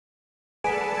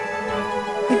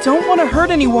don't want to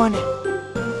hurt anyone.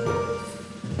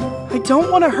 I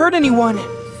don't want to hurt anyone.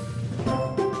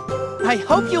 I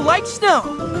hope you like snow.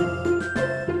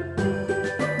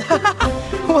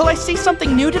 Will I see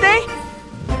something new today?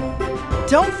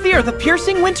 Don't fear the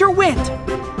piercing winter wind.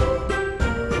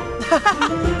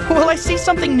 Will I see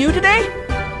something new today?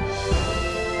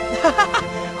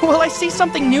 Will I see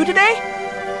something new today?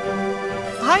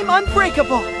 I'm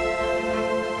unbreakable.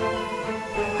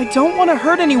 I don't want to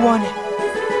hurt anyone.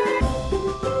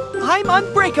 I'm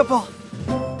unbreakable.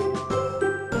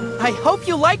 I hope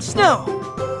you like snow.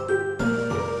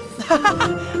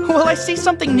 Will I see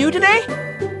something new today?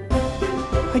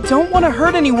 I don't want to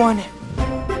hurt anyone.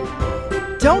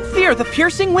 Don't fear the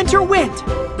piercing winter wind.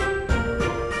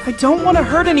 I don't want to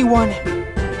hurt anyone.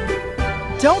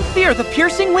 Don't fear the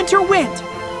piercing winter wind.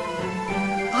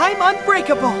 I'm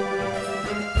unbreakable.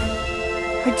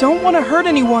 I don't want to hurt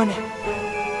anyone.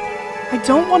 I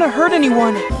don't want to hurt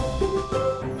anyone.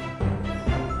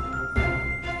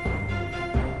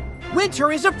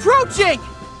 Winter is approaching!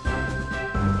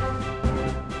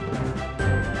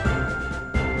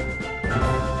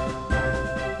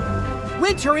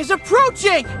 Winter is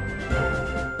approaching!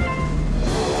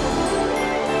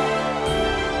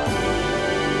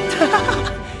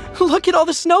 Look at all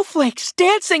the snowflakes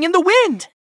dancing in the wind!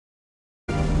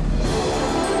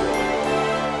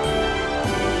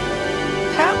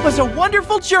 That was a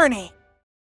wonderful journey!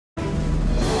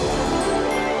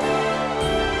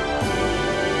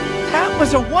 That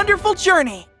was a wonderful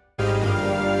journey!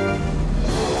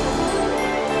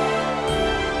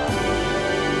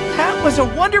 That was a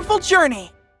wonderful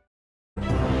journey!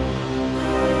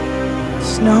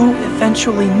 Snow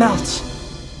eventually melts.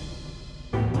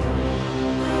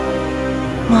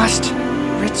 Must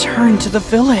return to the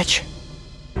village.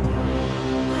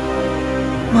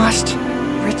 Must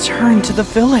return to the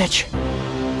village.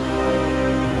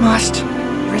 Must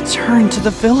return to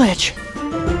the village.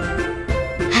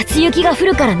 初雪が降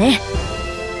るからね。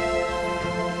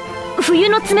冬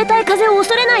の冷たい風を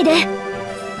恐れないで。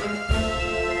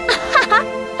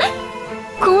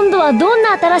今度はどん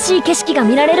な新しい景色が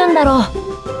見られるんだろう。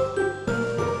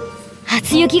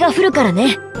初雪が降るから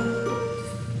ね。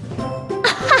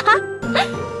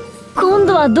今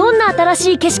度はどんな新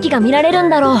しい景色が見られるん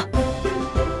だろう。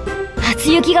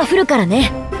初雪が降るから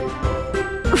ね。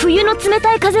冬の冷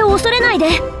たい風を恐れないで。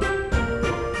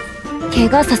怪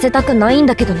我させたくないん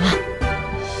だけどな。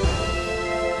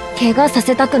怪我さ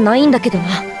せたくないんだけどな。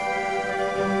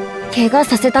怪我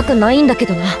させたくないんだけ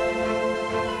どな。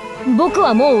僕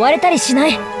はもう割れたりしな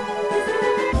い。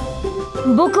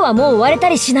僕はもう割れた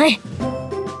りしない。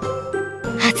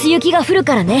初雪が降る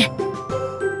からね。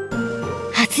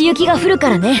初雪が降るか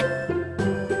らね。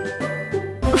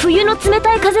冬の冷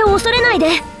たい風を恐れないで。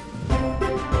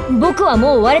僕は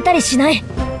もう割れたりしない。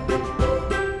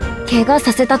怪我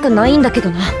させたくないんだけど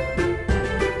な。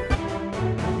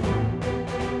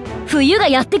冬が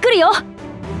やってくるよ。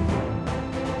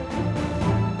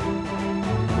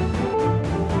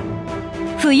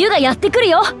冬がやってくる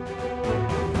よ。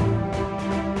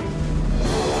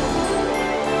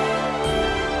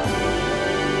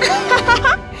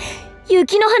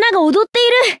雪の花が踊ってい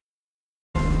る。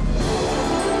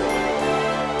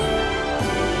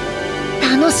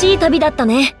楽しい旅だった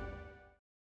ね。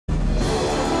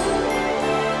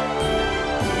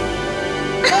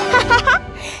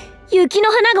雪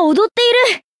の花が踊って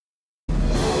いる。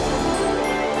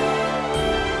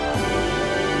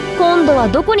今度は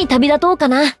どこに旅立とうか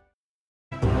な。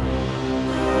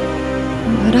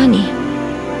村に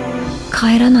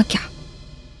帰らなきゃ。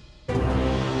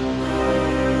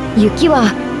雪は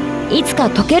いつか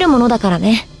溶けるものだから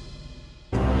ね。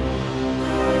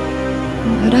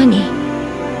村に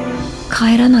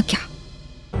帰らなきゃ。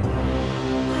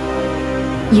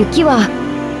雪は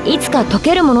いつか溶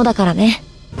けるものだからね。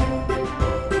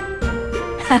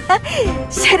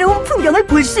새로운 풍경을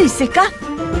볼 수 있을까?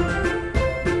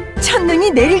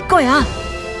 첫눈이 내릴 거야.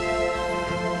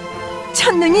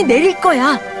 첫눈이 내릴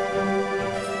거야.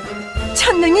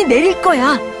 첫눈이 내릴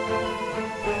거야.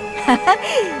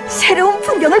 새로운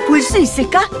풍경을 볼 수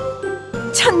있을까?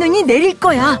 첫눈이 내릴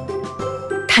거야.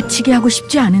 다치게 하고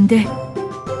싶지 않은데.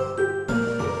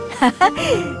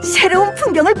 새로운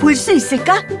풍경을 볼 수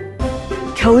있을까?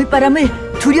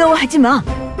 겨울바람을 두려워하지 마.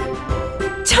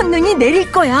 첫눈이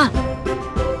내릴 거야.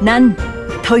 난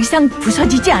더 이상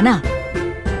부서지지 않아.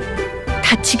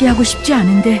 다치게 하고 싶지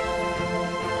않은데.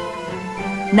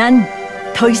 난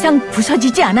더 이상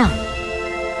부서지지 않아.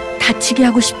 다치게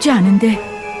하고 싶지 않은데.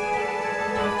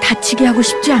 다치게 하고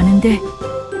싶지 않은데.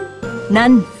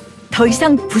 난 더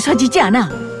이상 부서지지 않아.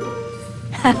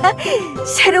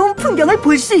 새로운 풍경을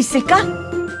볼 수 있을까?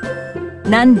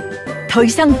 난 더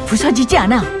이상 부서지지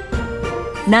않아.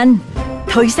 난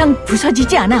더 이상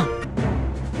부서지지 않아.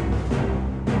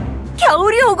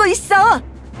 겨울이 오고 있어.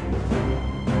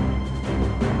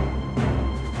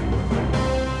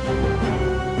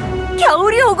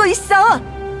 겨울이 오고 있어.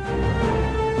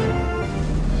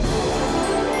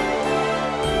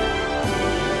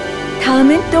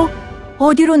 다음엔 또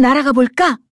어디로 날아가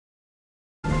볼까?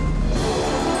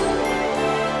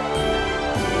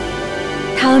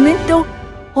 다음엔 또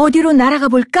어디로 날아가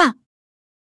볼까?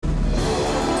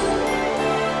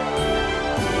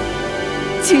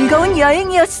 즐거운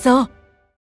여행이었어.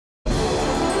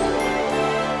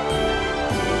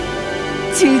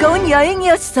 즐거운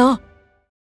여행이었어.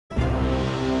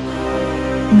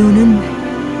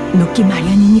 눈은 녹기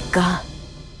마련이니까.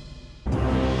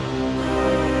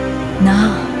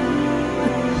 나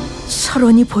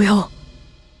설원이 보여.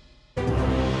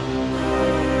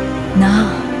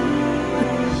 나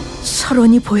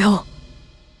설원이 보여.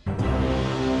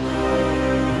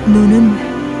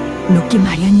 눈은 녹기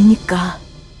마련이니까.